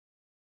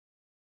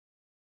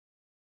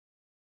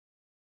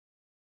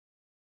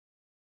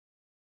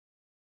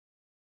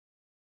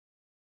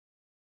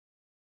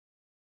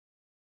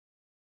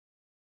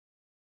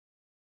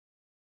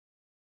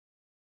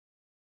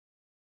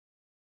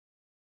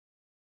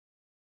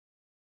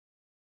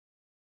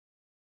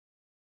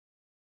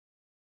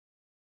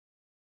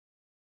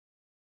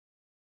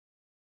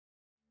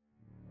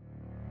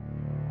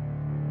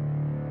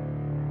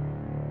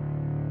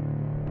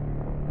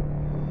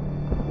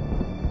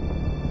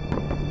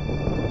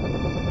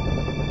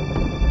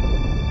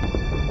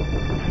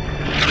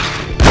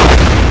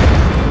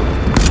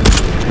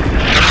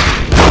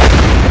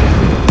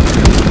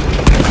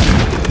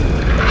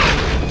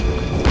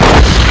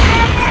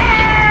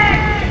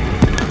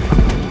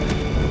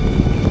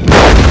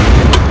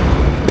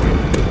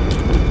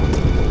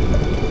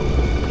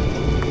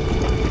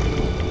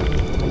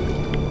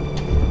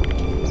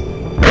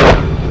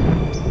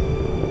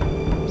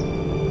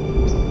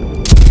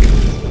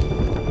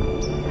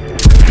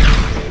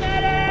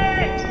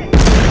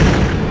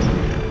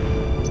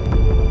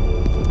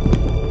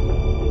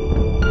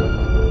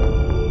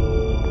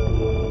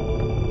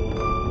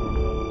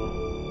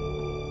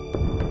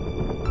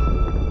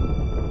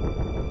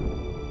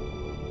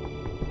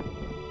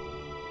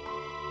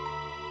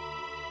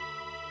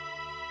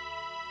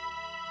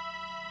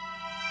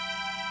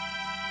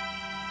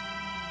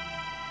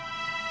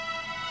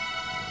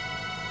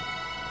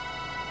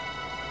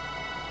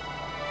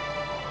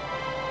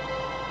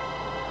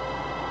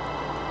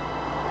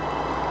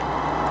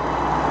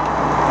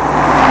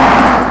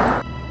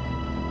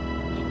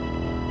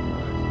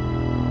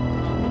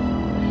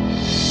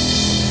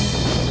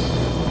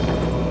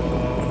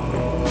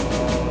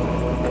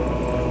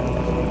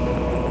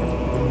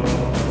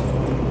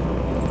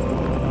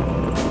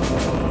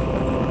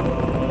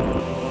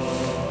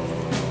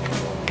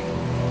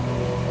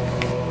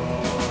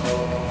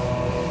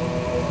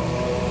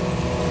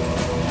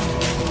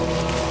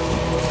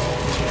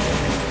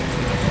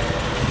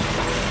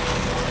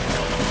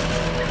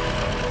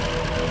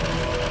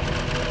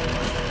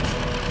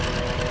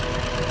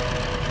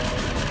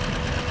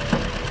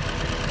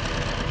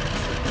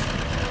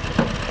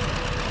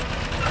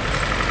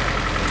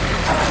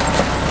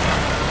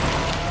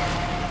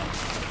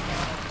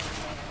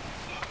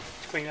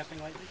Clean that thing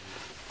lightly.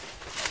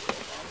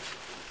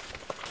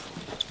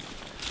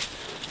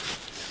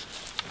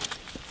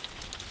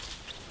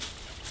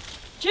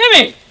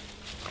 Jimmy!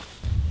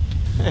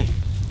 Hey.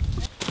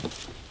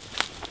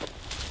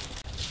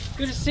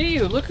 Good to see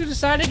you. Look who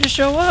decided to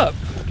show up.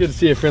 Good to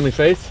see a friendly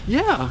face.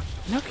 Yeah,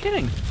 no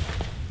kidding.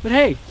 But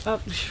hey,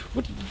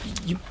 what?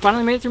 You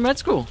finally made it through med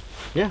school.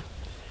 Yeah.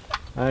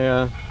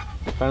 I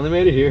finally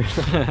made it here.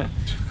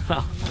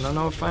 Well, I don't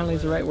know if finally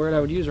is the right word I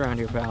would use around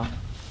here, pal.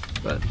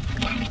 But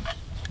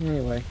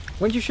anyway,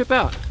 when did you ship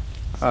out?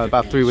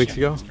 About 3 weeks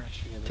ago.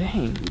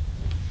 Dang.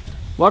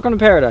 Welcome to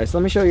paradise.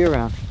 Let me show you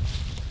around.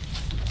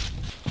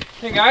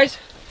 Hey guys,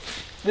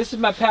 this is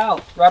my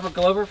pal, Robert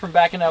Glover from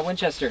back in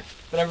Winchester,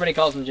 but everybody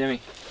calls him Jimmy.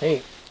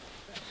 Hey,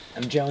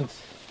 I'm Jones.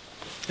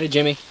 Hey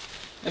Jimmy.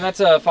 And that's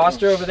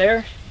Foster over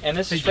there, and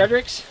this is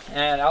Fredericks,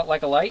 and out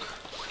like a light.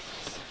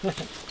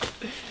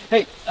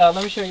 Hey,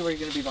 let me show you where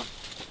you're going to be going.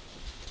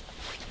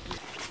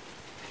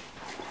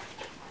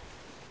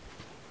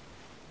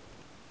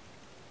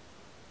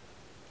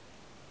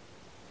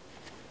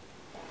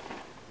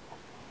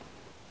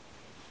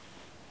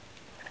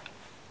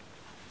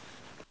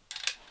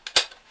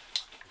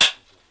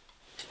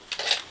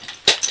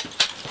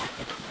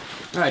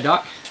 Alright,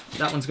 Doc.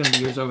 That one's going to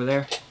be yours over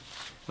there.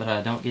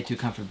 But don't get too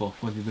comfortable.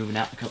 We'll be moving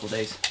out in a couple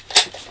days.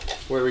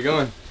 Where are we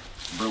going?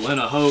 Berlin,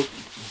 I hope.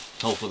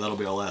 Hopefully that'll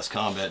be our last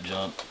combat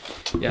jump.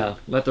 Yeah,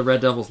 let the Red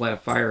Devils light a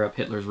fire up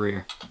Hitler's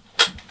rear.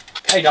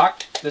 Hey,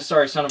 Doc. This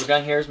sorry son of a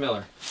gun here is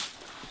Miller.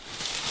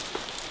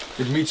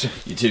 Good to meet you.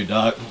 You too,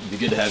 Doc. It'd be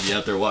good to have you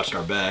out there watching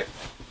our back.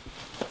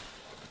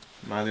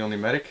 Am I the only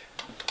medic?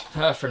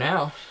 For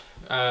now.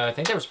 I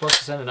think they were supposed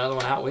to send another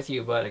one out with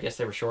you, but I guess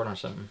they were short on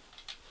something.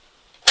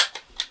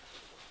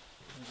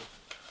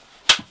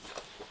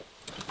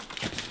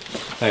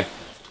 Hey,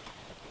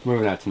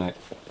 moving out tonight.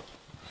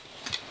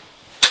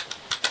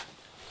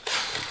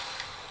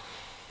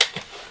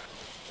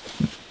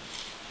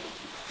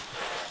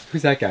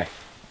 Who's that guy?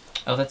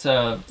 Oh, that's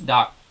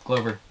Doc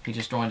Glover. He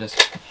just joined us.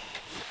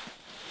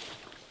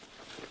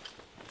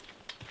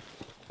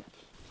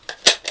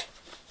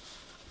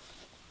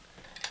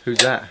 Who's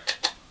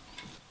that?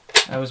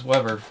 That was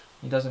Weber.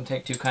 He doesn't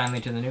take too kindly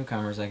to the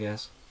newcomers, I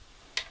guess.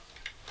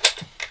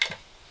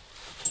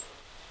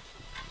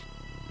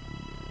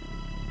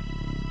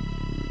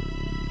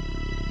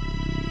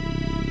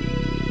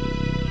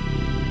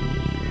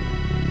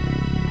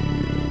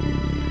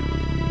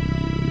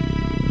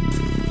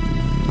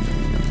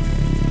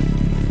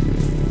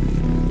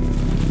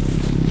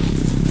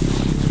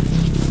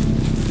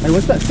 Hey,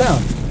 what's that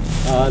sound?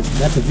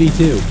 That's a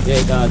V2.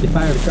 They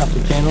fired across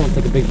the channel and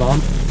took a big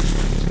bomb.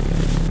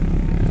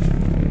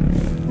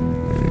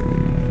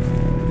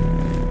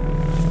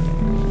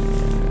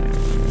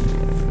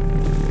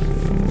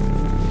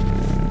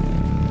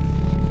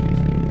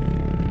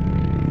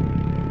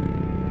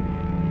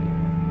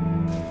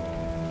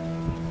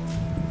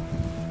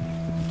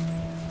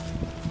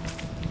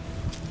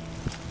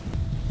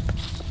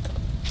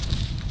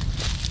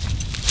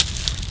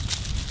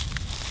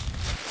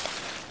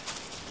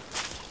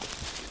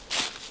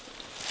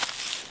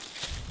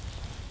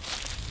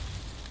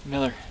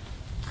 Miller.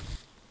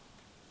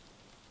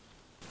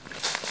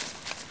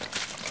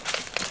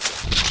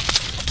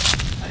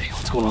 Hey,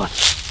 what's going on?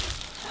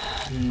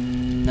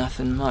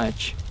 Nothing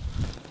much.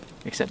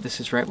 Except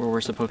this is right where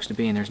we're supposed to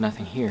be and there's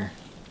nothing here.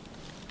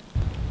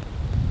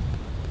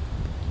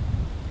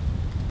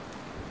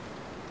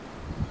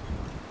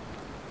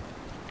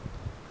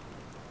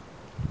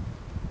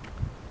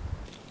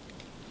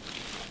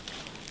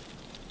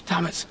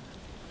 Thomas.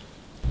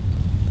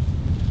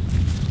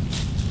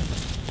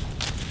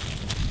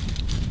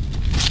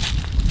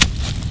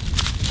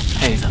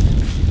 Hey,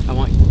 I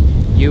want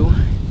you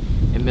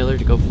and Miller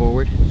to go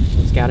forward,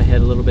 scout ahead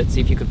a little bit, see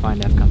if you can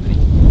find F Company.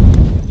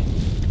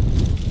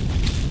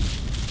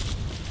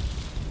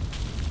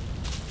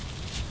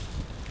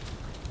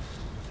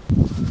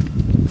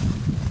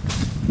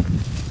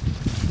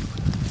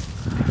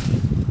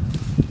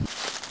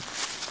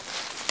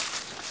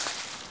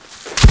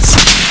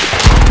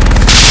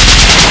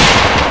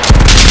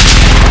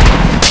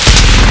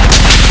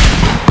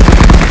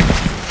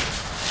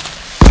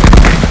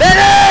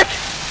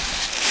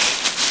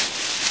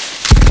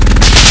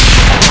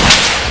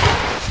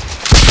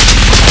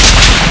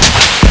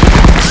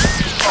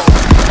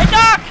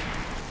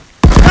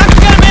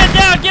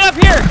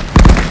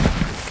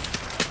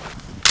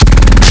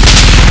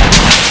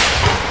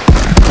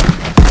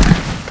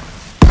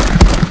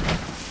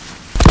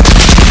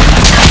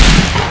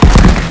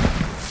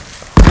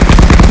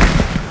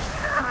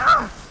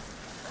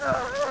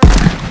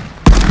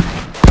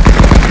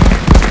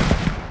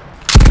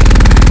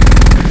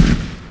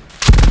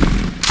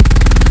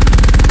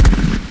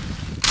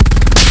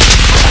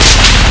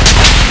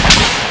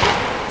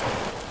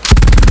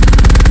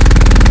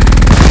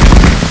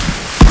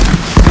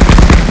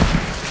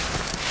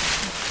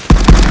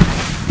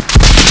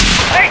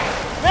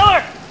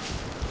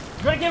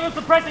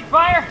 Suppressing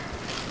fire?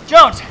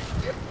 Jones,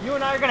 you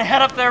and I are gonna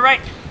head up there, right?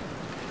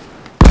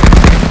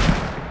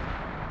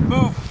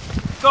 Move.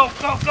 Go,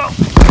 go, go!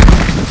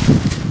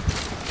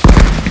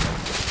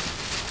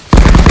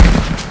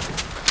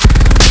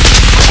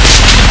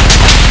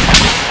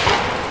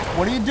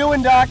 What are you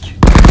doing, Doc?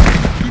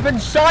 You've been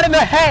shot in the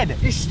head!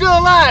 He's still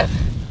alive!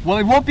 Well,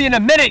 he won't be in a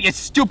minute, you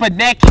stupid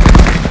Nick!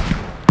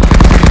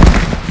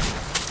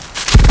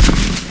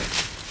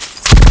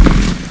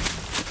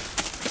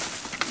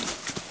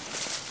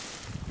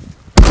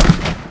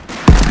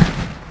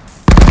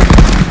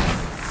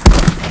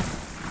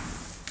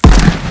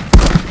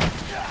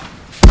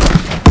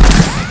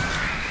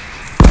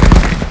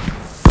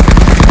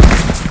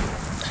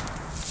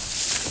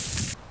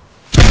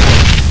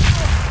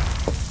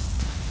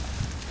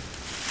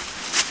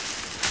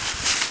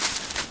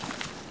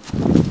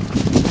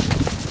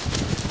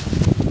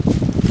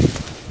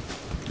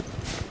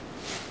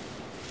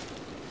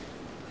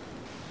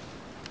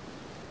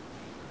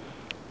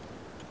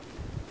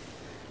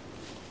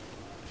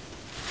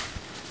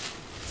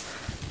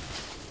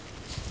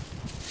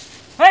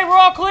 Hey, we're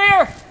all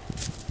clear!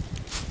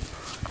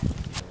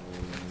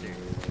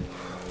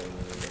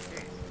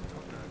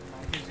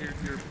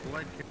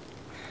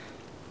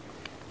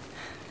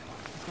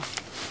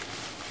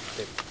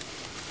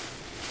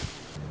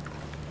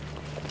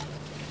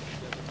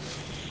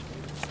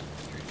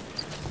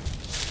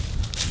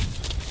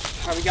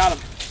 All right, we got him.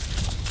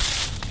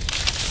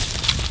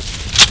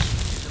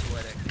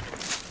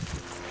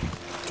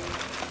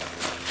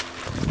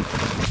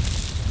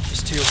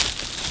 Just two.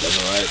 That's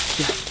all right.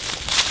 Yeah.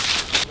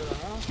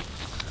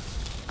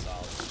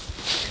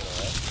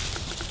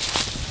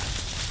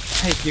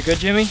 Hey, you good,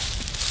 Jimmy?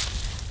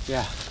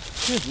 Yeah.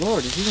 Good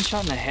Lord, is he even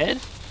shot in the head?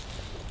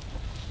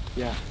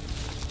 Yeah.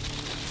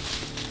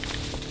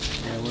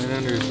 Yeah, it went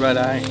under his right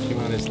eye, came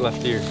out his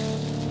left ear.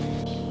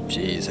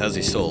 Jeez, how's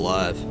he still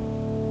alive? I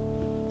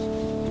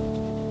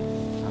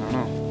don't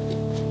know.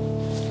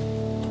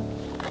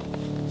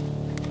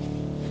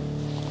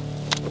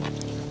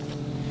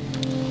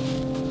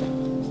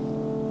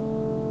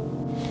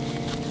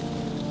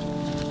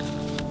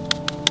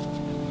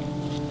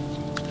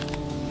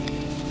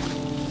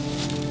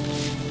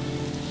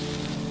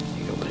 Here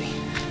you go, buddy.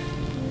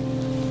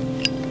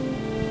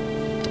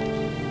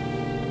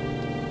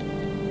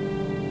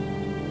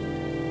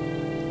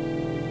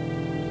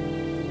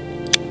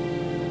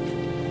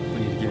 We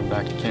need to get him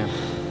back to camp.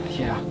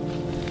 Yeah.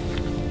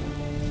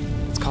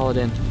 Let's call it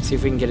in. See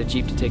if we can get a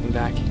Jeep to take him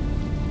back.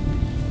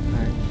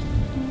 Alright.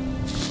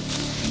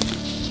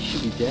 He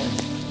should be dead.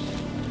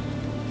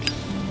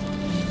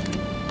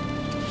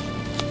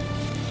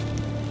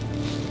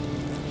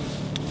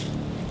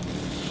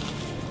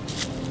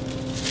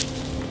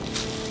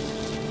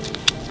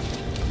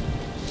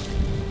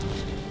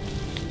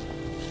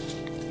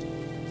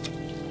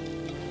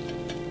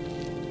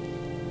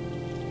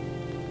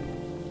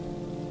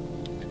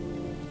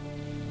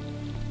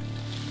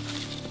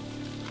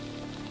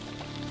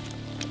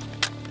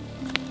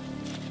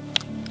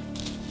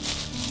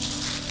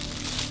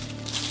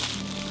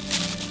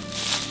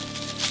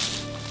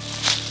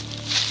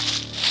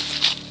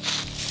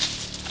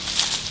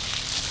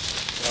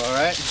 All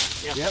right?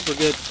 Yeah. Yep, we're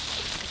good.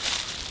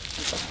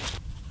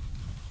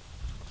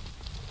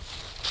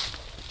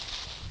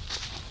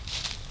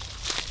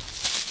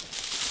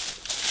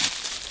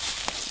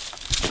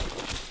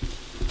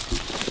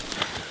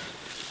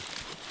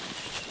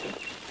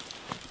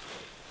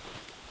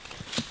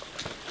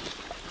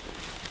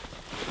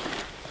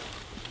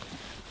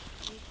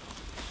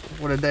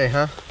 What a day,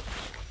 huh?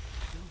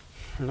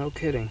 No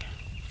kidding.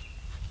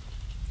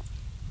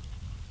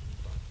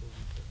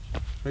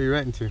 Who are you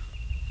writing to?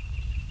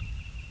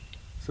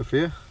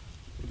 Sophia?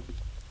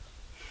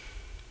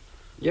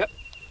 Yep.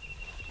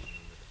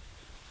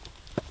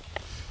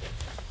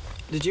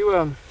 Did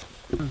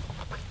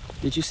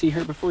you see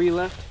her before you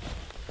left?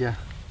 Yeah.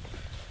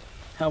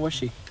 How was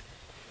she?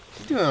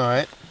 She's doing all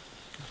right,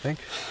 I think.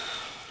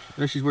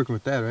 I know she's working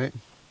with Dad, right?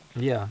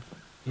 Yeah.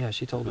 Yeah,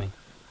 she told me.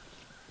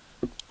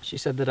 She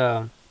said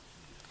that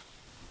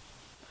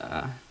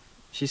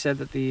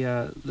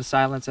the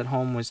silence at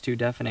home was too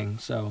deafening,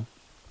 so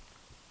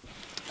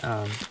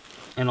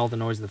and all the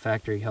noise of the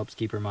factory helps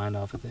keep her mind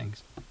off of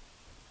things.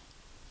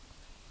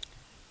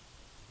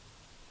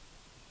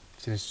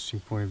 It's an interesting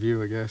point of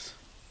view, I guess.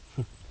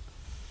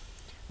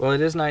 Well,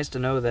 it is nice to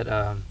know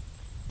that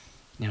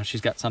you know,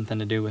 she's got something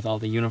to do with all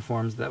the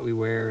uniforms that we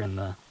wear and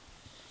the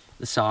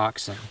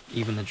socks and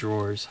even the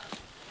drawers.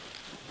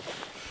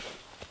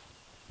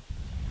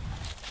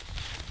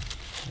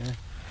 Yeah,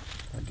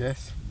 I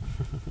guess.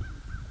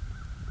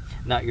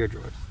 Not your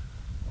drawers.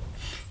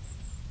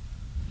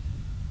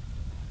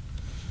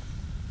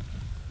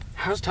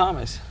 How's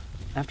Thomas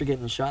after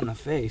getting shot in the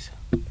face?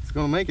 He's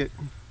gonna make it.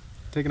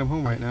 Taking him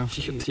home right now.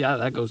 Yeah,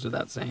 that goes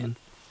without saying.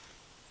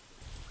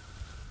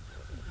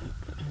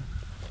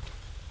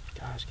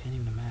 Gosh, can't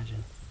even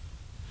imagine.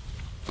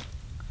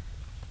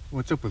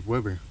 What's up with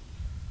Weber?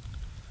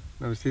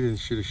 Noticed he didn't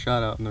shoot a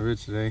shot out in the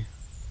ridge today.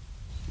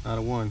 Not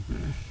a one.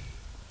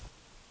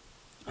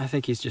 I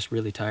think he's just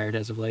really tired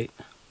as of late.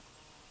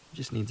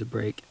 Just needs a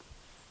break.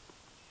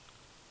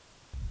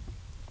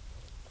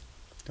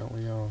 Don't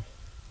we all?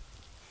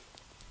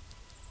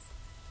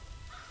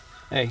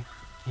 Hey,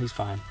 he's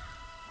fine.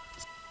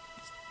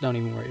 Don't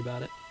even worry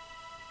about it.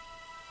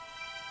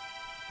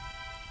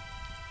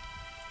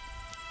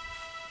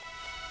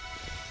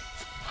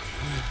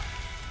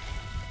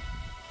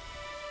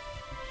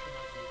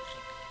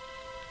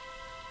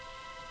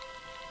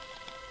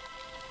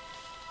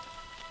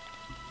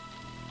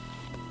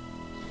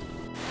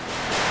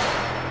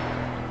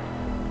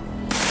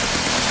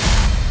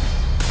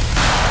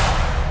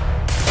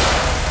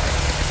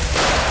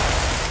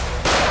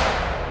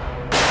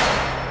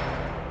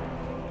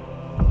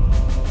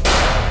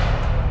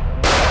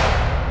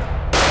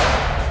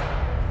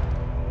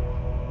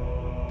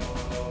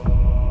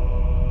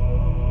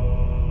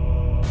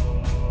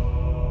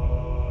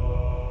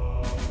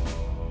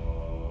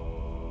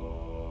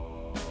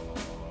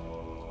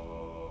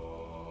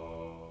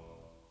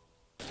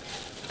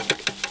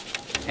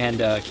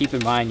 And keep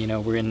in mind, you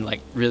know, we're in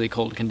like really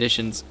cold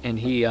conditions, and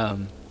he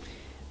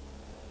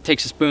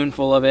takes a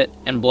spoonful of it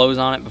and blows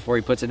on it before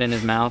he puts it in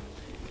his mouth.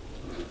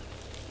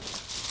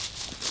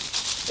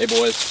 Hey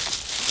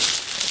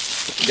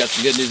boys, we got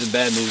some good news and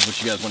bad news.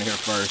 What you guys want to hear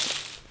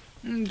first?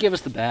 Give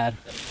us the bad.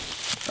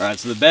 All right,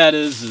 so the bad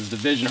is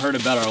Division heard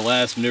about our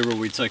last maneuver.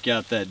 We took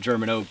out that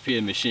German OP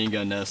and machine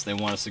gun nest. They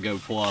want us to go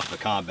pull off a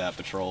combat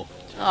patrol.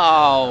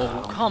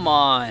 Oh, come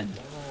on.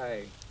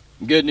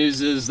 Good news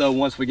is, though,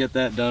 once we get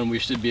that done, we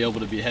should be able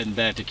to be heading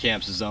back to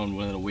Camp Zone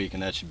within a week,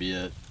 and that should be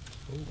it.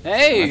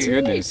 Hey! That's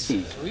good news.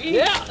 Sweet.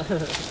 Yeah!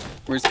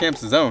 Where's Camp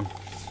Zone?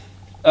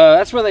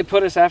 That's where they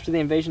put us after the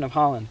invasion of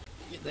Holland.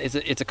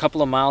 It's a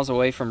couple of miles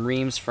away from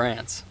Reims,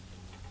 France.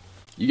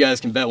 You guys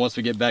can bet once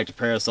we get back to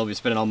Paris, I'll be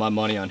spending all my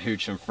money on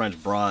hooch and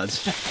French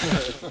broads.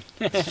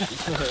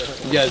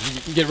 You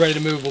guys get ready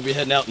to move. We'll be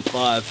heading out in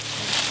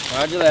 5.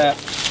 Roger that.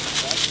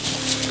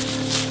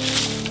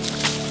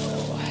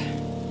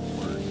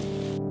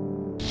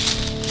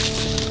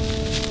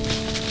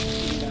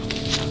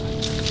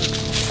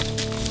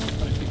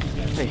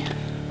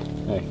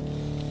 Hey.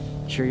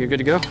 Sure you're good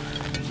to go?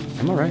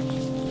 I'm all right.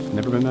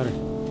 Never been better.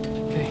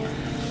 Okay.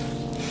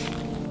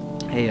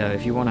 Hey,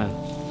 if you want to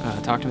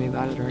talk to me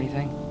about it or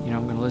anything, you know,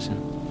 I'm going to listen.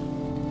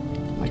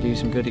 Might do you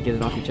some good to get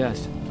it off your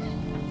chest.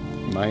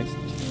 Might.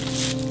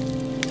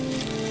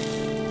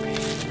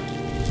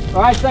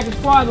 All right, second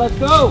squad, let's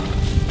go! All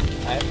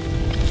right.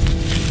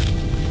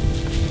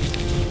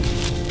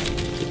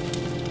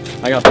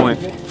 I got point.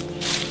 Okay.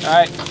 All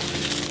right.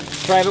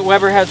 Private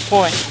Weber has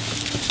point.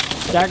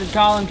 Dr.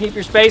 Collin, keep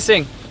your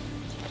spacing.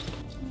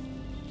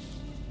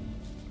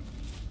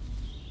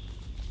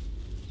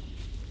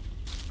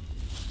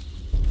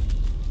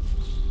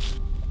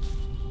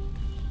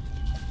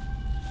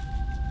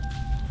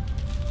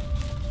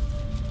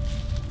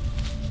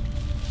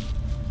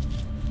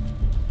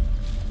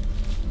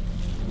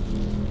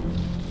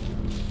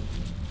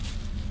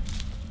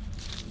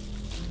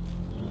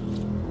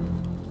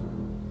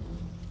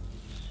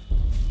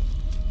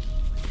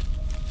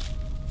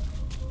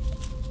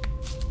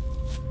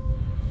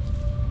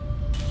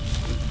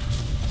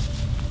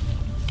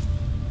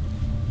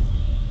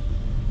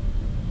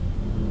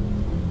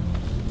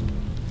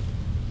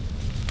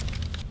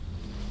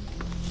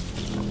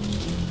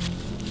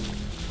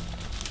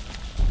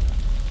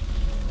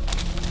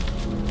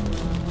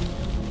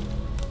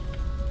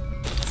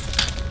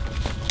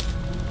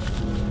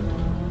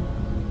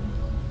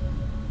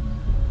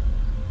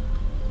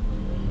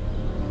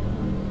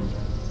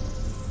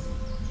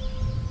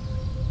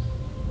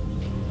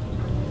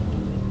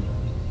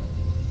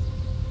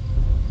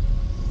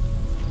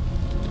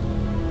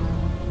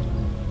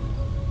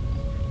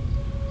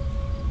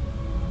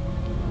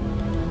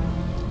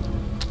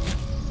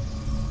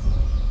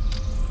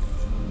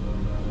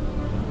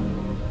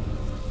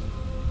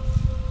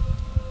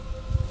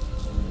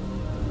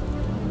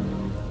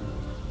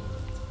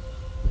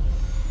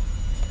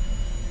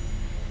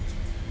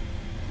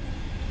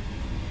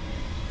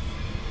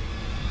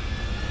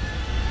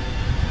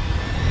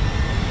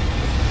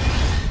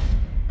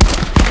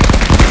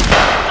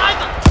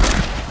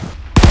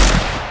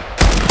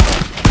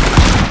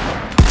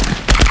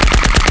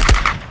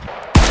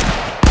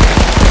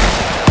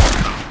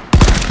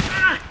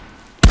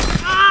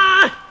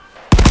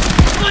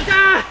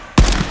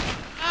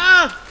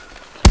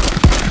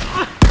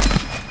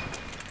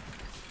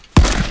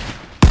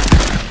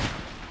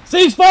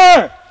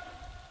 Ceasefire!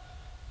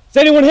 Is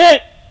anyone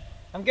hit?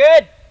 I'm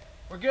good.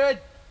 We're good.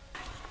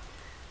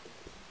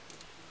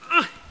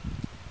 Let's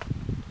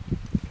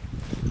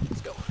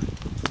go.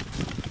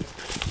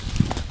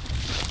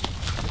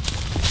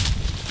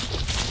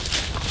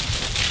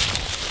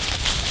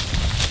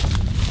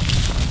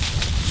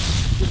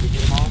 Did we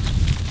get them all?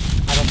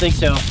 I don't think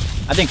so.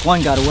 I think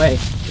one got away.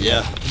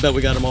 Yeah, I bet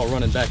we got them all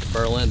running back to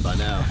Berlin by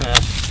now.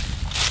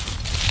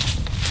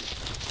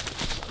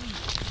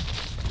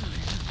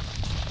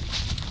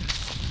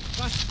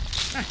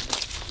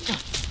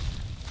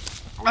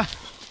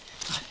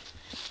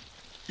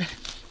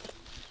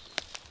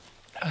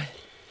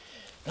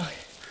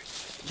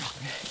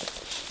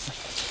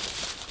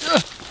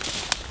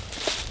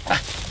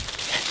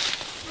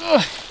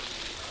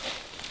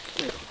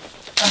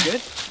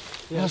 Good?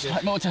 Yeah,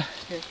 motor.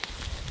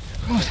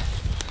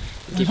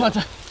 Die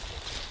motor.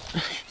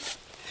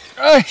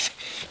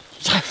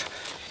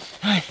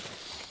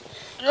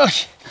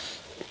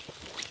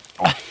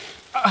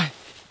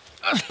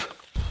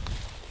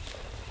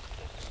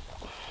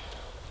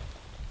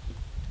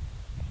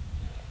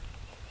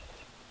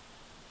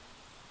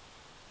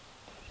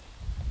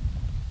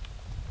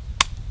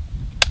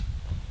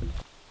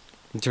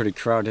 Dirty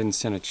crowd didn't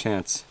stand a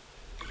chance.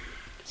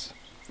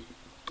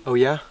 Oh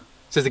yeah?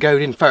 Says the guy who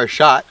didn't fire a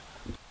shot.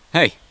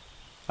 Hey,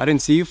 I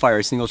didn't see you fire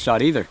a single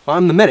shot either. Well,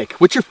 I'm the medic.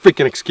 What's your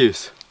freaking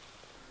excuse?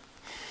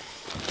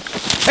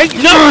 Hey,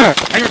 no!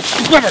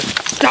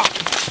 Stop!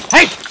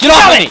 Hey, get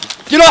off of me!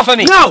 Get off of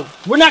me! No!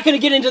 We're not gonna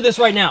get into this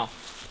right now.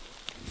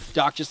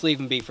 Doc, just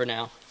leave him be for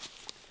now.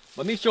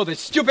 Let me show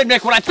this stupid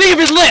Nick what I think of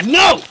his lip!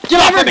 No!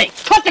 Get off of me!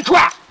 Cut the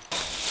crap!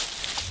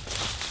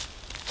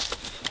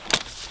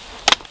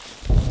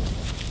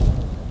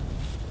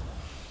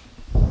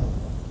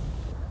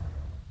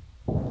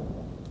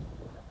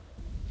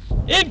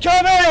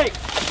 Incoming!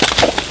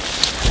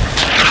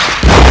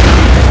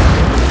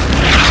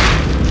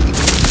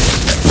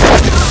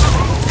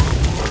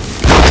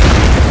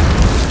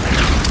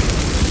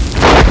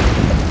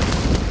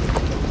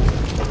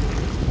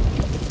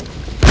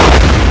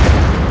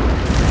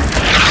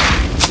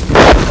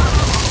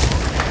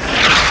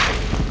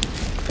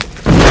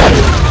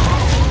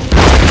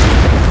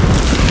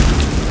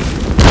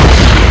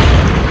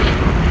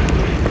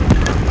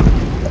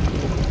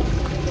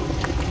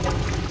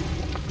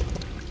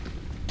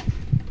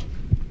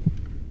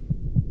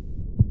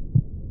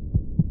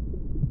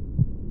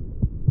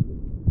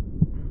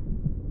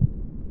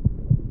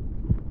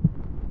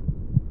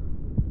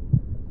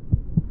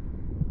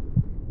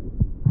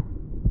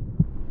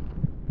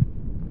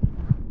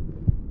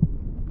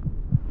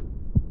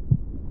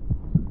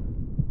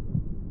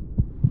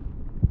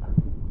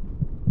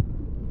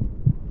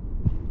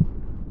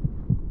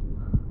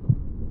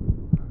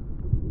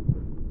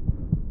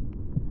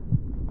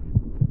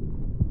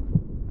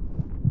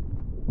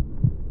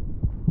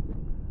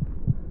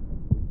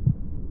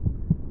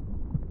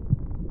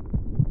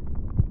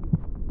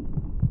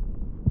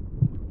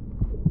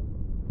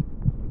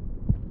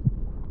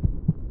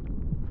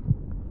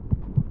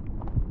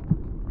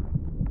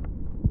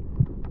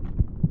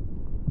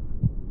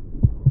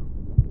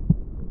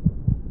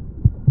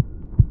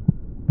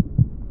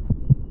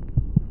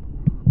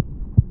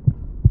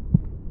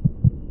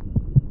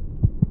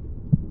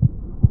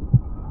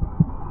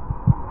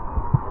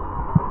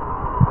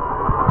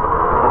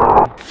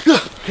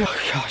 Oh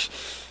gosh.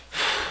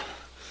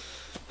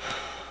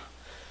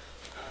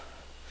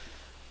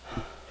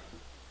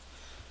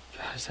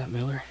 God, is that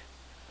Miller?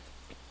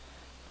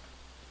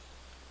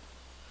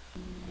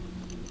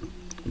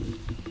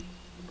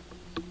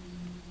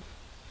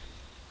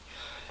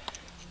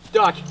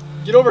 Doc,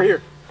 get over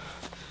here.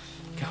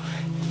 Go.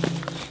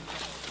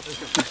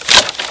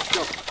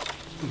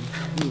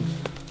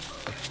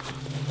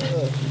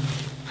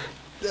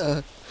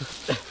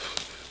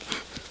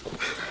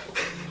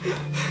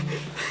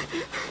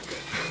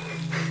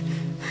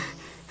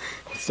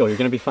 So you're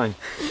gonna be fine.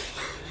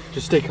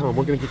 Just stay calm.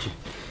 We're gonna get you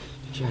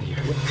out of here.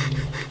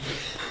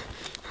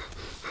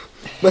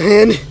 My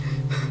hand.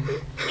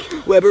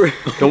 Weber.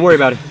 Don't worry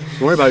about it.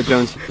 Don't worry about it,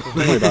 Jones. Don't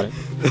worry about it.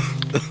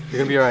 You're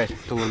gonna be alright.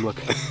 Don't let him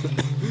look.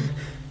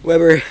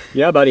 Weber,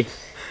 Yeah, buddy.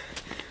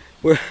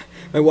 where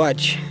my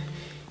watch?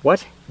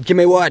 What? Get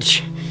my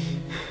watch.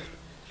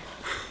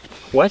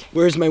 What?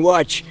 Where's my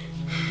watch?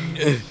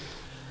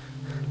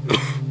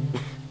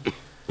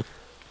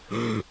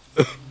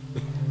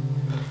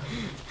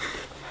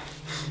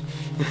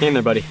 Hang in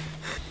there, buddy.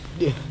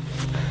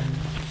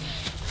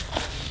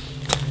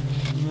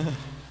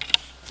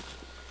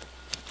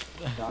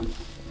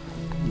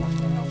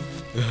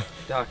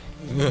 Doc.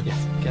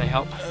 Yes. Can I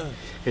help?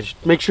 Okay,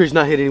 just make sure he's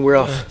not hit anywhere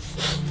else.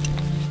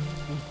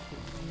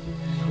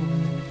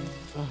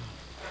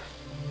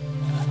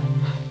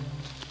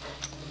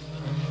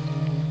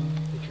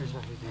 Make sure he's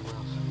not hit anywhere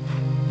else.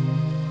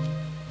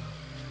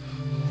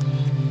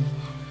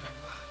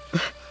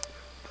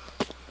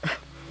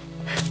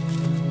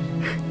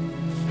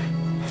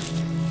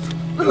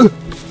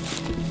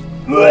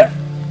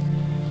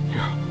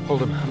 Here,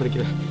 hold him. I'm gonna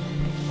get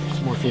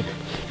some morphine.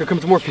 Here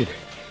comes morphine.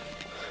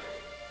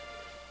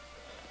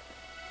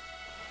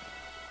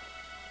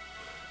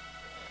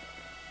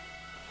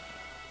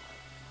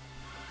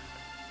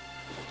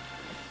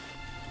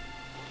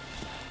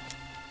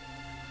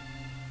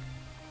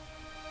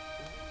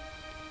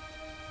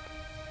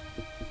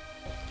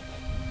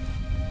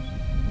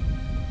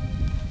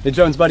 Hey,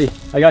 Jones, buddy.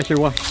 I got your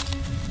watch.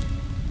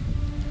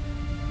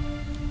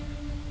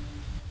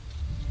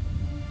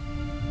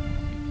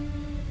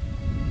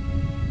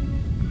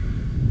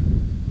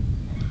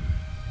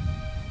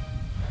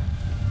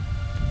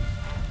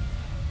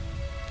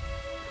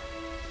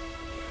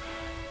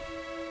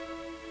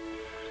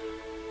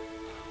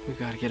 We've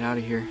got to get out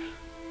of here.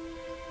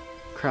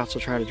 Krauts will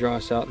try to draw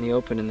us out in the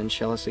open and then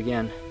shell us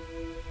again.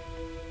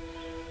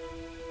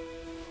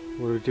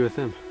 What do we do with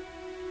him?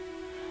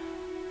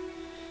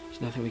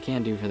 There's nothing we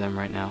can do for them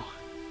right now.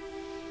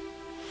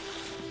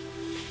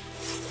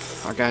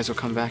 Our guys will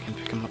come back and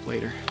pick them up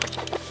later.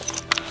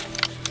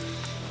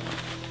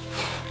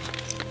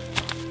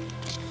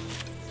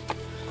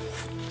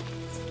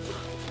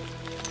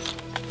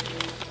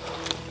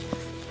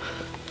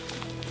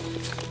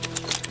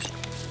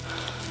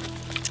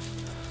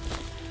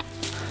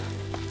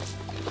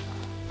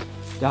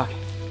 Doc,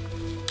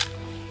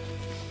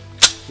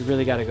 you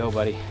really gotta go,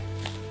 buddy.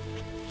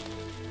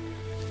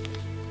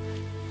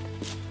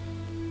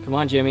 Come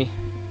on, Jimmy.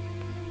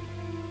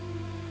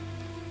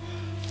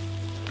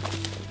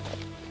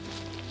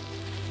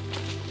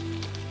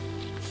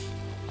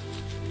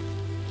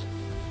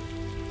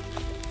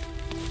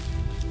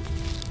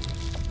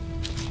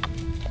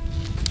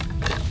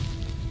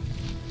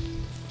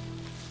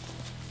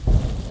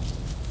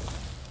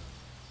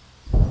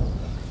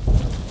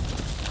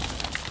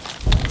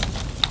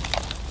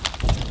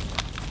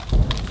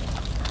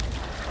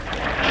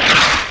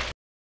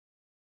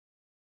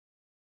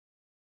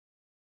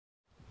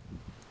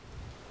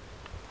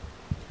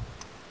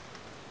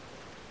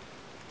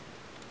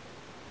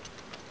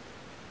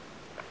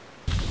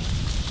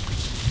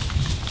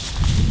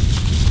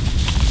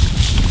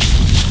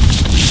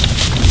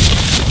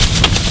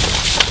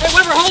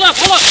 Hold up!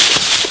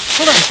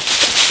 Hold on!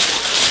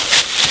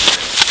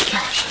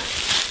 Gosh.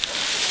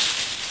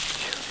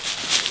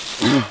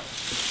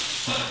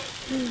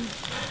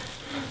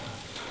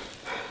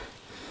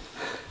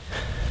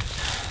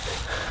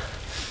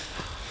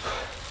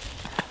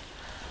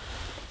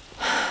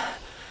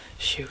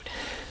 Shoot.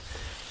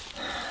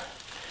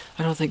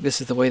 I don't think this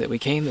is the way that we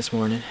came this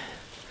morning.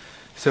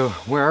 So,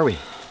 where are we?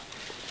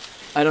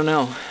 I don't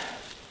know.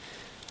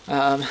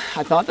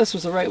 I thought this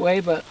was the right way,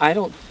 but I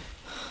don't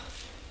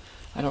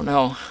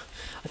know.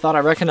 I thought I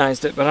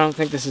recognized it, but I don't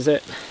think this is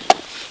it.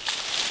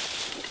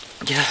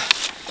 Yeah.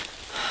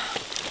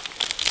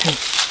 Hey,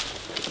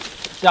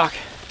 Doc,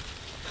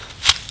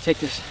 take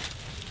this.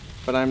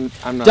 But I'm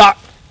not. Doc,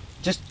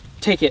 just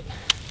take it.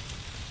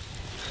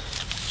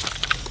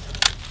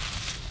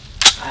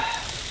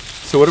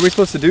 So what are we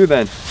supposed to do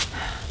then?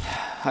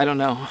 I don't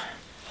know.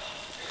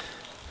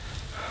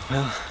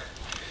 Well,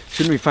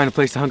 shouldn't we find a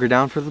place to hunker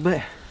down for a little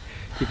bit?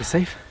 Keep us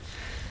safe?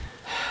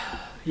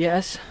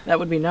 Yes, that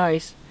would be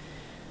nice.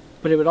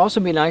 But it would also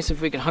be nice if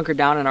we could hunker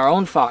down in our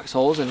own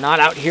foxholes and not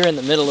out here in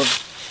the middle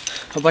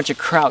of a bunch of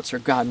krauts or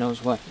God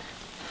knows what.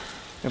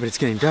 Yeah, but it's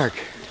getting dark.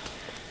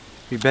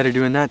 Be better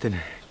doing that than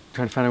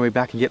trying to find our way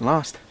back and getting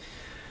lost.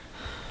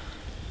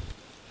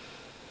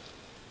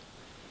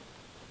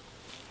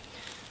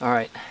 All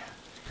right,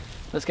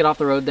 let's get off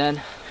the road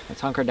then.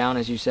 Let's hunker down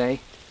as you say.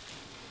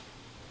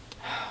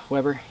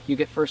 Weber, you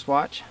get first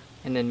watch,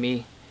 and then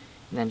me,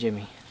 and then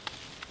Jimmy.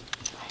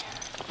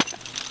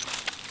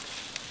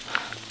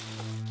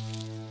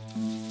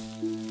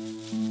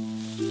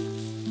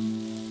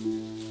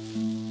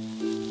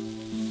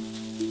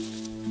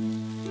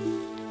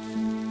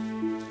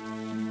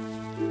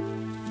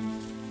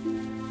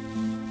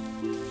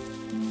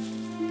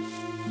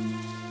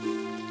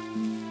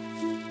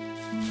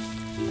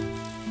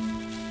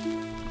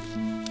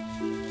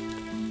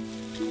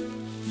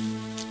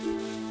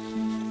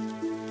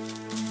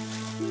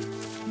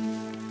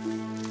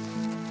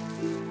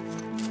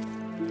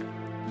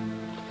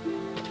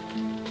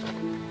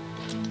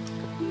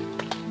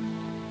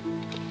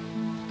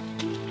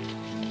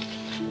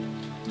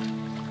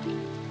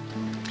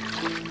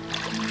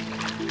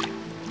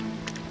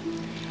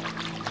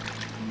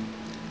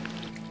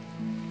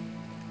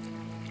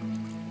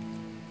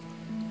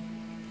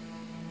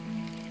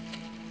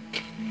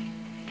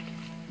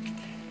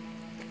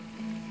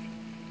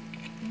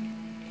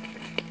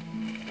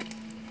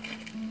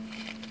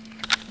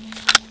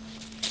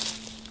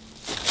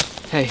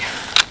 Hey.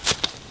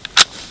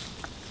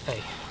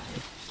 Hey.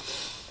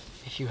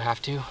 If you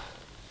have to,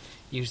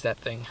 use that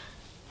thing.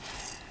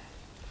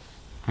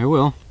 I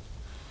will.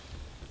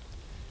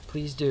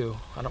 Please do.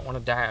 I don't want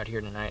to die out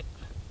here tonight.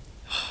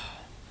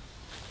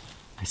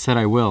 I said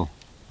I will,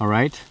 all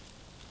right?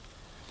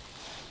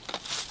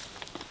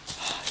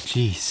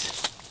 Jeez.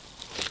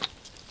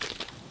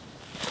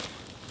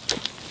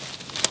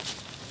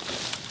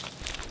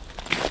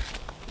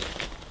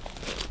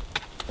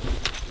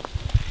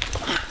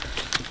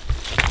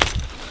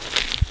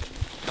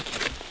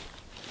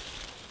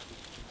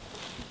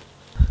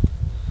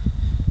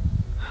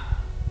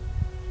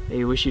 Hey,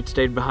 you wish you'd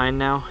stayed behind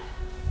now?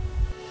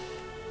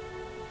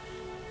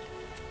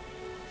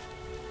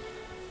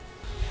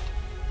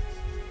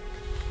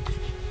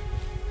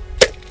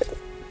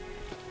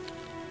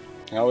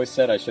 I always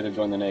said I should have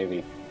joined the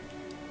Navy.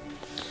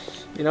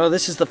 You know,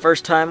 this is the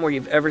first time where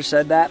you've ever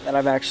said that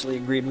I've actually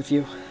agreed with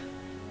you.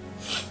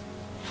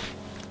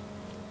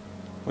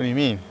 What do you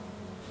mean?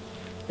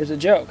 It's a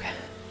joke.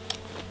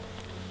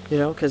 You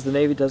know, because the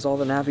Navy does all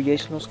the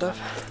navigational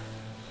stuff.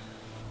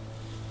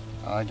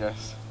 I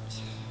guess.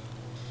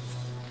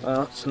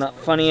 Well, it's not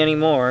funny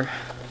anymore.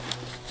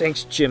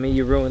 Thanks, Jimmy,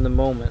 you ruined the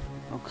moment.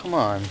 Oh, come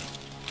on.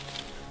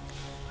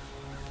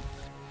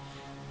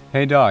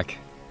 Hey, Doc.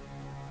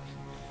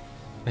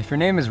 If your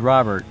name is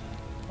Robert,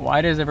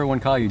 why does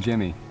everyone call you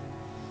Jimmy?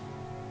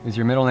 Is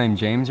your middle name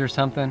James or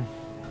something?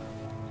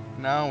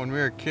 No, when we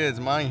were kids,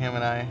 Monningham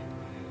and I,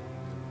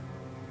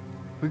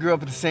 we grew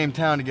up in the same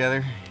town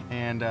together,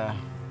 and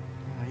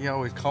he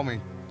always called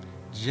me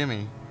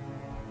Jimmy,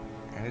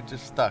 and it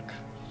just stuck.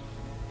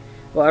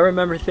 Well, I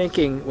remember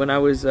thinking when I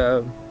was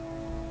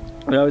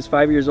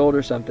 5 years old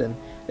or something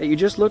that you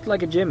just looked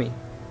like a Jimmy.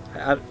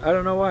 I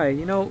don't know why.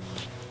 You know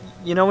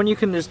when you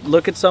can just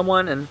look at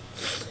someone and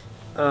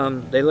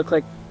they look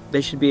like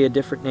they should be a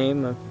different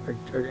name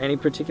or any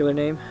particular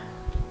name.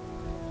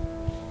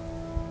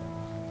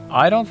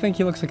 I don't think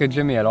he looks like a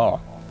Jimmy at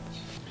all.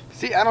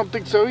 See, I don't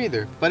think so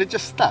either, but it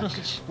just stuck.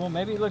 Well,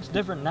 maybe he looks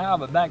different now,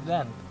 but back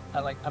then,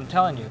 I'm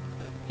telling you,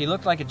 he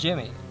looked like a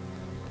Jimmy.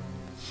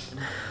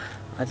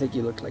 I think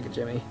you looked like a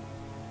Jimmy.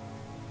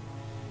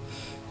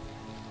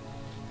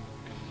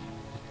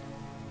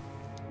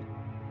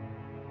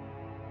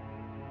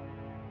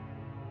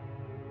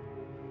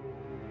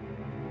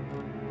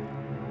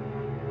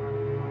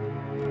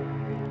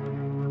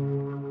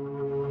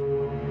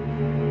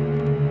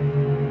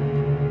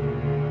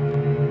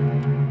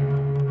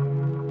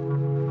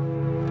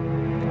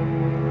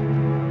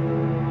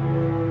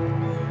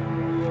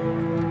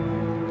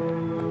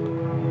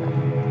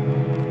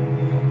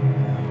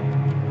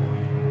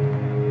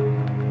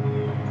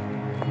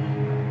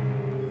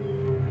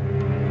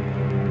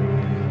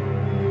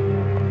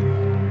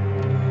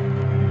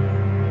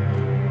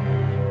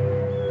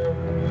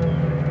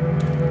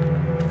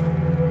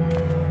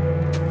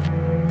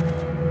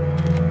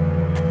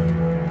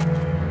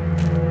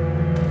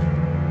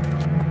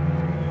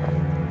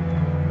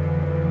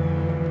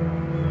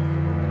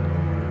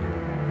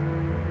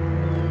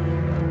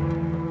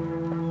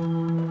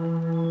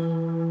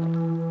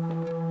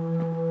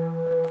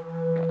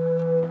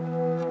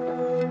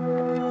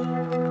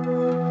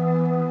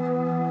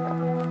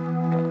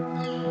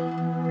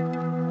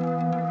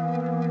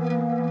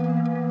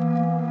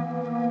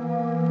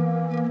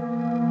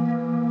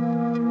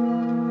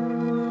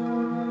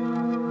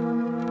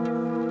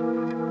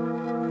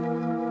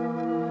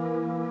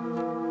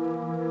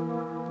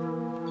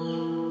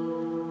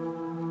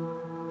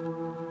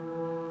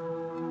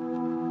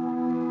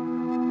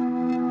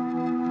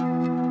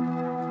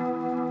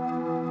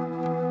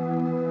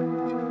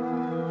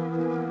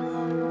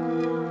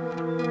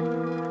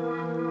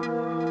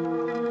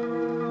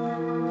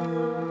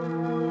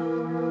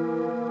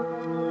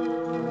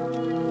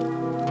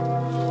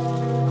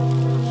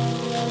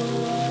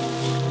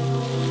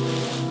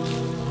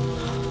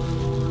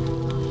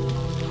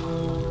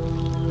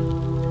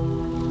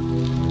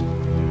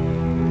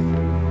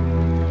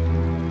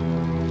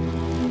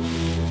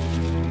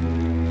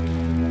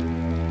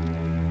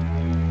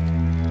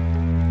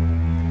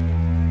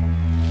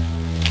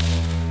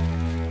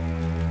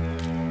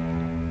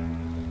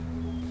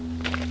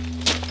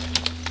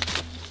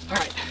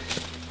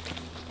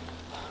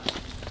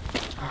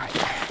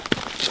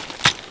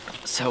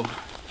 So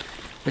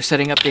they're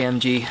setting up the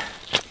MG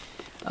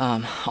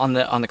on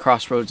the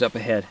crossroads up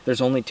ahead. There's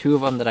only 2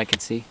 of them that I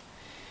could see.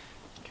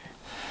 Okay.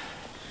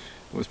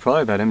 It was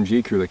probably that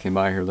MG crew that came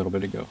by here a little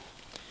bit ago.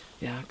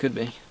 Yeah, it could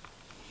be.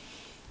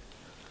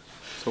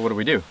 So what do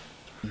we do?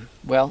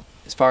 Well,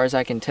 as far as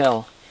I can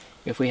tell,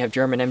 if we have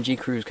German MG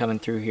crews coming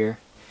through here,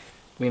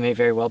 we may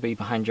very well be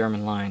behind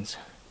German lines.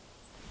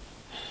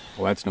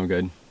 Well, that's no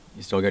good.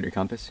 You still got your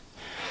compass?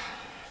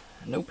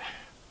 Nope.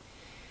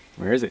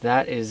 Where is it?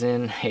 That is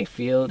in a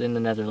field in the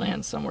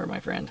Netherlands somewhere,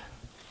 my friend.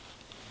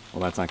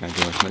 Well, that's not going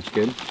to do us much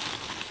good.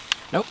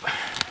 Nope,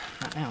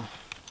 not now.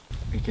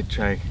 We could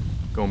try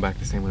going back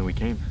the same way we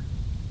came.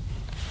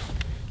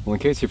 Well, in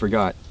case you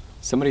forgot,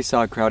 somebody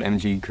saw a crowd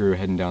MG crew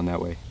heading down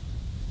that way.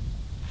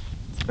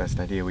 It's the best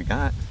idea we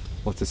got.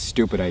 Well, it's a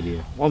stupid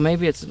idea. Well,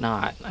 maybe it's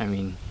not. I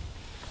mean...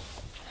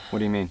 What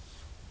do you mean?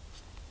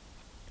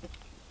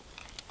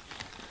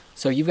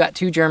 So you've got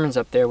 2 Germans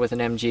up there with an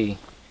MG,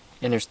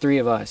 and there's 3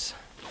 of us.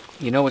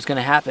 You know what's going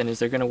to happen is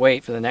they're going to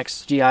wait for the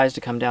next GIs to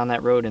come down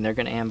that road and they're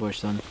going to ambush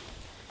them.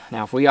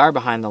 Now, if we are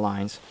behind the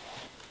lines,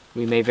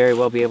 we may very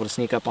well be able to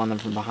sneak up on them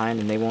from behind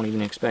and they won't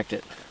even expect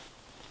it.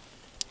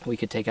 We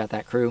could take out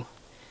that crew.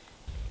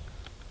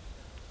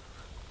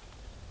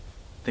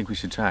 I think we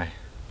should try.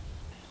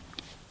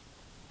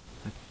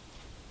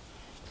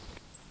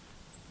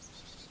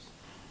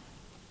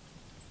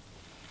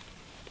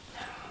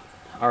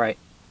 All right.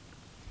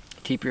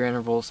 Keep your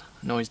intervals,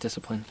 noise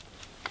discipline.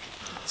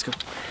 Let's go.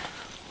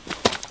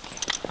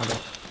 Okay.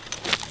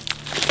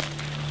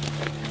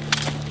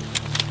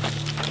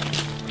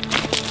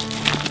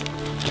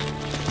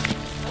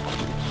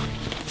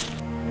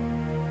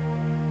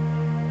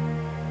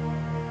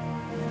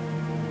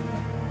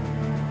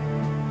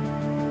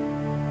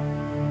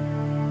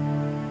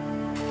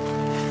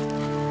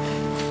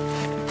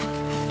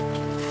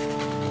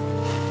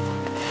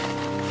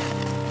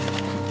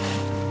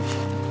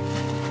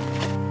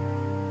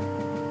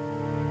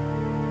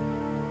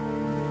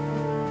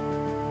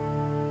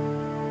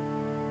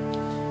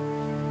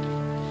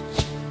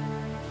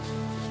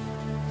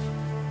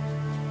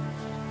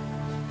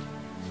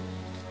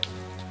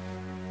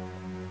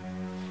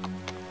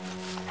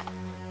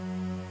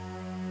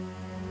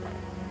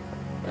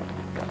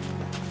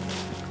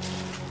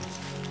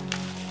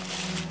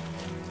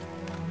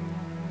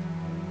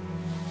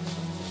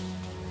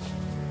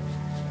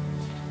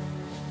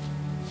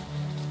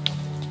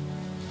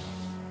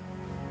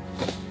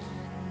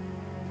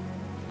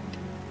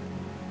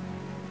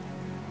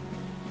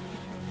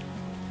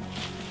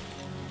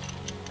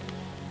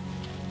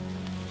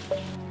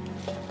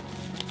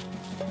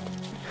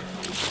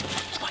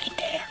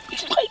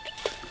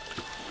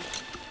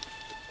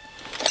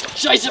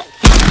 Scheiße!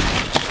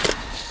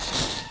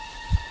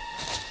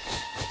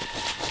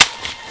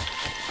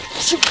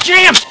 Shoot,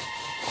 jam!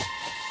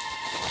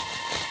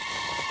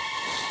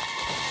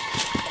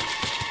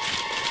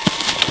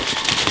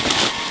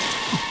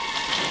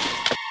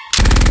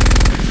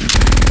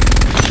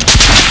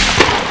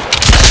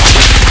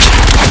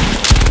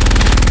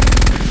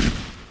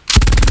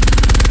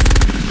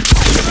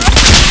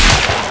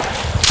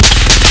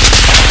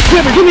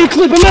 Weber, give me a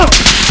clip, I'm out!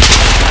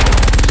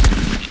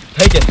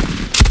 Take it.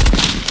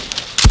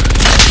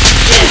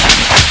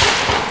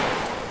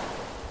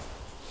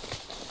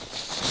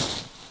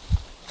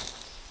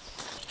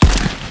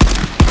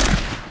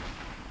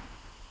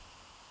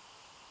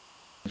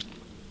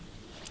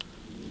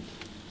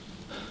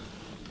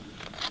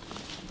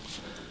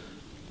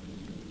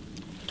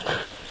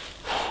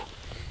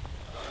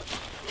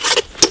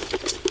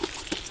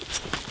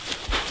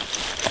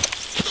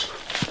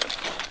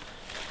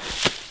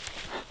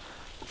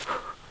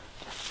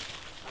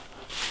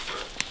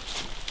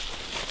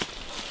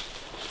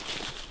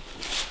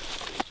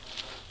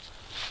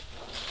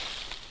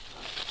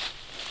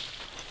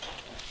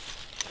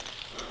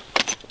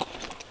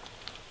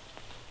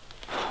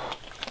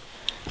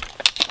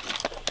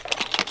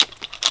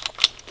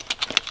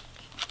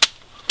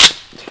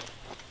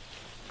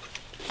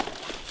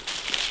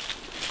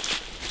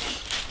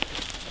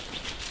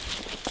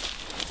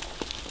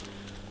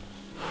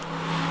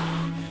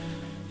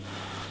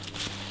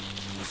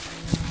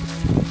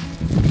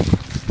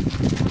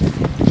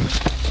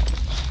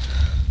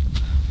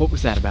 What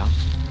was that about?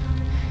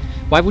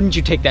 Why wouldn't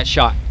you take that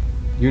shot?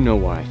 You know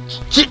why.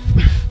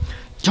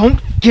 Don't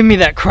give me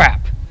that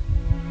crap!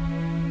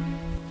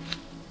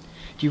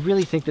 Do you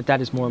really think that that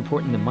is more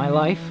important than my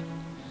life?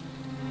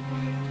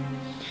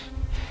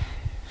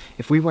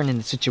 If we weren't in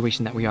the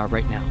situation that we are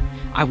right now,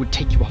 I would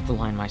take you off the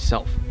line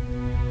myself.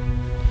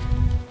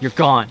 You're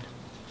gone.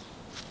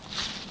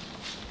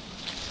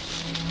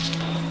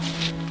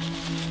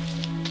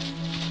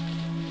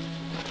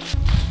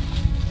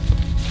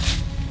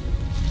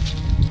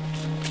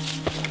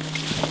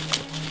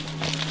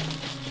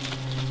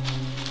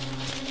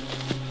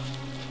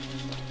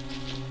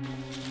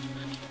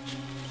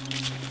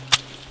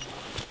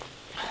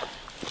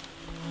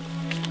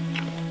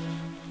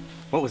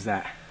 What was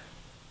that?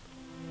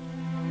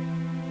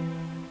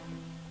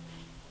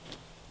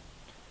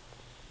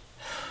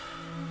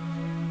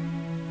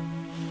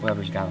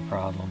 Weber's got a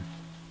problem.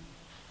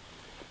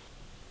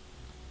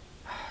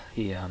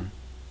 He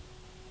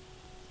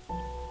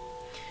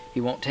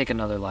won't take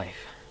another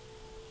life.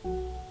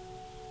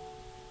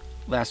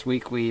 Last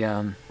week we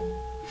were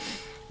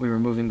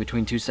moving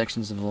between two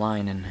sections of the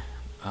line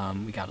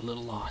and we got a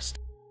little lost.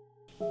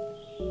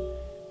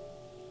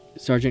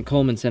 Sergeant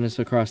Coleman sent us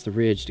across the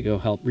ridge to go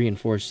help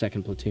reinforce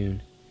 2nd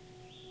Platoon.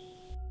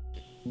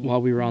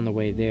 While we were on the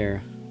way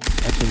there,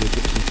 that's when we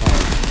took some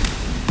fire.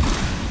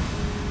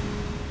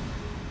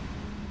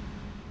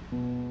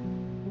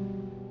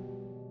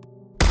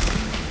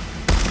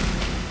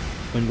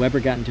 When Weber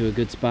got into a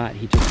good spot,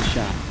 he took the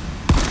shot.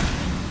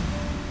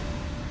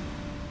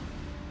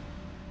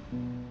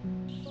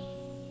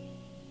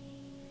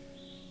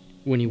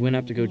 When he went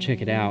up to go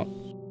check it out,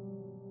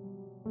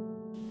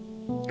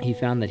 he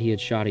found that he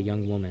had shot a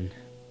young woman.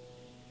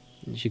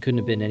 She couldn't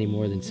have been any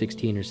more than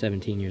 16 or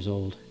 17 years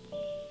old.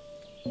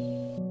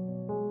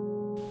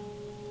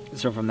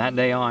 So from that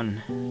day on,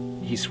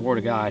 he swore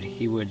to God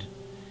he would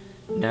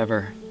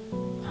never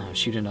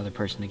shoot another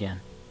person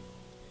again.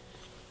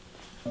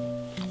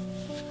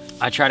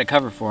 I try to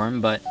cover for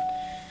him, but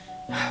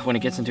when it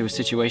gets into a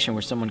situation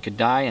where someone could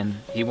die and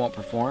he won't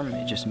perform,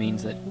 it just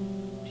means that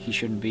he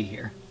shouldn't be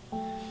here.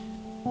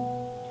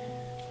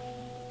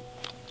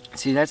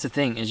 See, that's the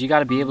thing, is you got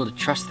to be able to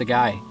trust the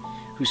guy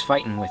who's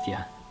fighting with you.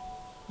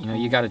 You know,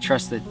 you got to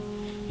trust that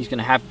he's going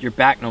to have your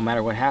back no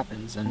matter what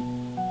happens.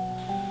 And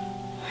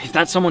if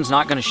that someone's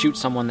not going to shoot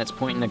someone that's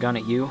pointing a gun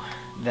at you,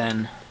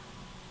 then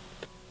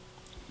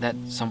that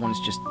someone's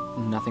just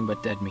nothing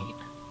but dead meat.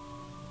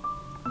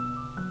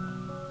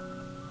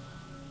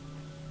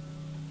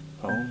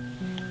 Oh.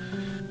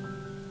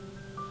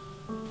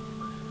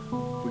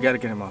 We gotta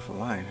get him off the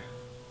line.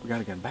 We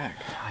gotta get him back.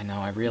 I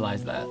know, I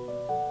realize that.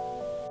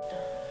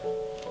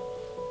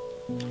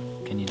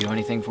 Can you do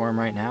anything for him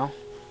right now?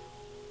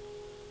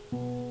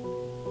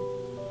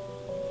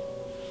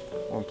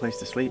 One place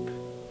to sleep.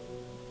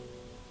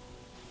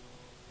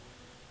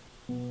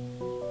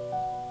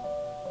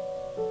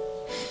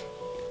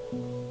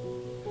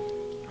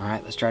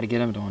 Alright, let's try to get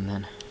him to one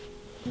then.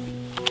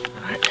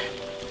 Alright.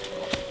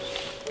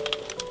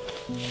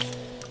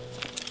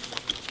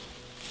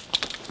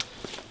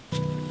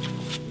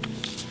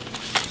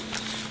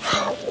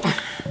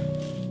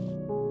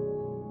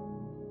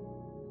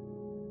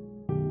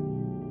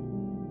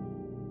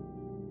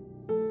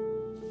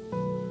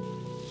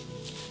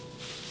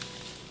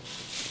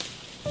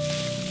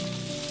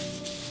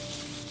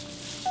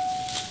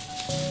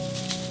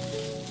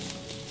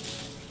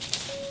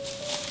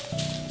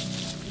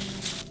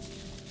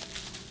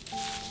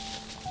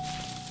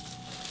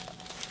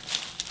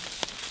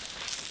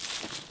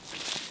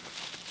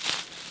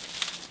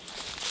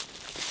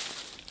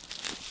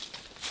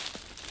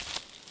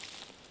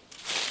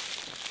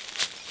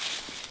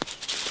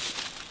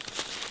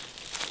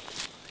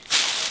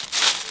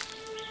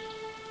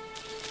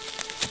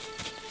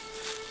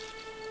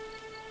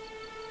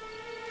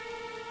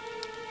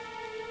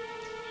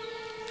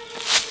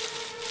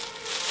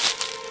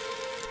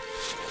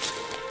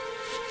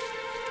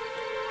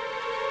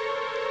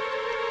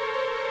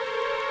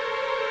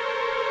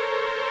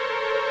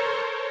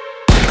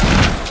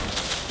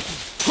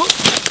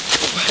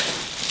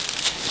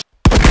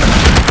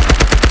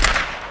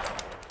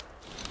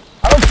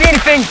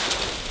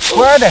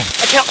 Where are they?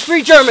 I count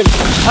 3 Germans.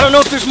 I don't know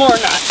if there's more or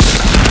not.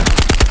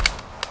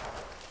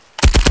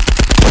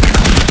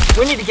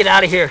 We need to get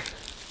out of here.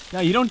 No,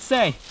 you don't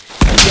say.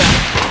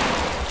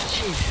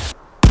 Jeez.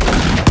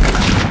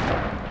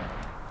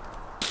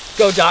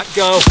 Go, Doc,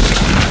 go.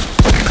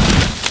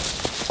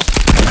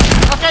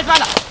 Okay,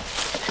 weiter.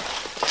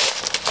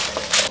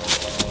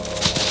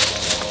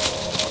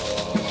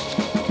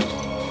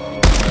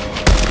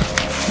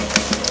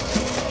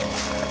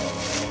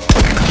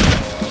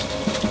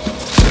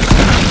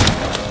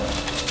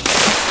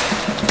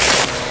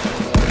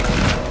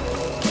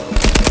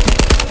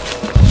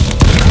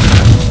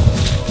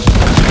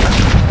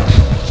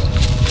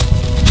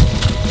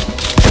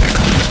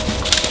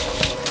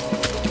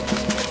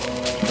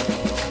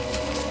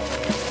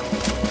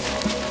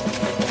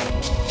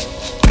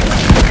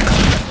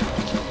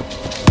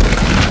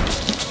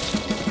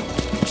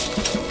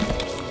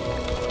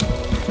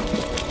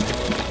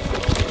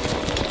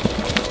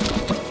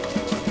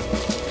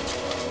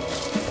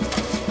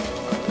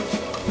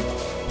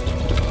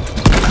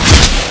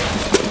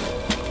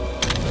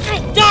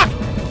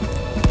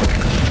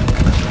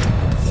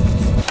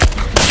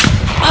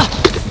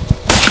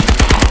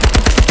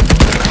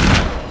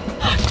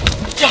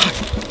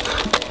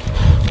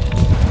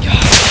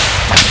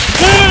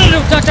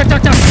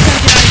 Doc, we gotta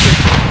get out of here.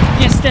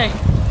 Can't stay.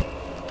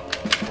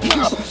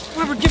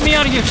 Weber, get me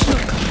out of here.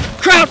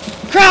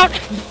 Crowd,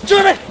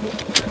 German.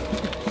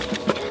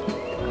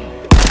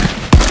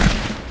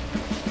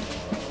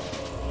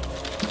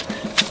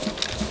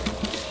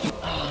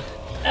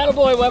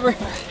 Attaboy, Weber.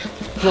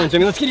 Come on,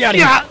 Jimmy, let's get you out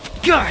of here. Yeah,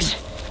 gosh.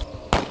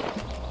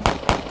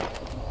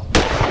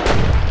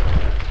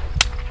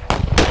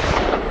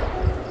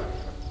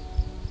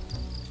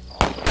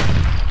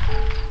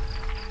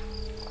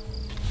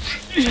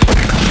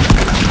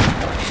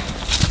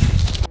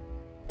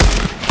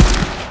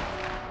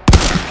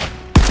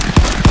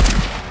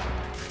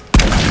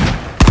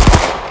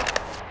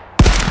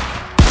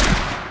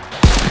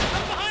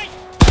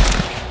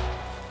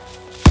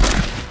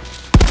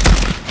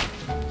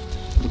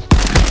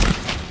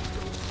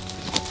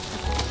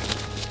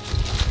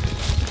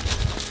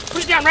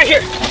 Put it down right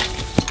here.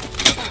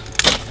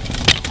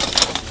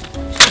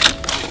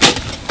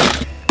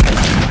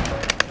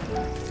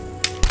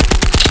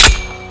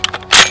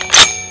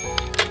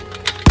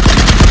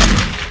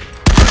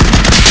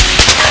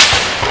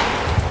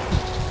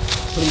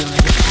 Put him in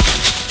right here.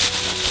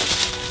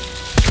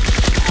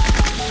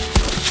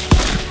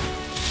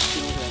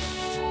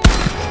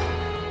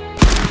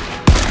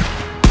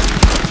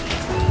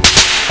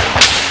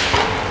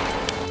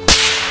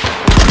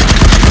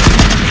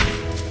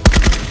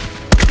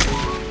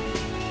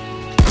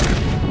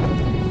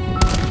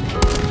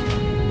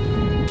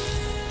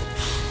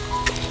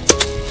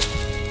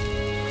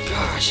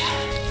 Gosh.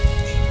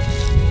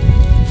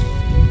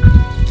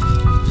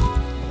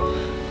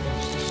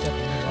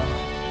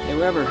 Hey,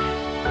 Weber.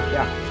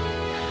 Yeah.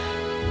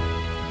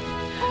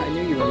 I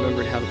knew you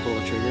remembered how to pull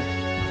the trigger.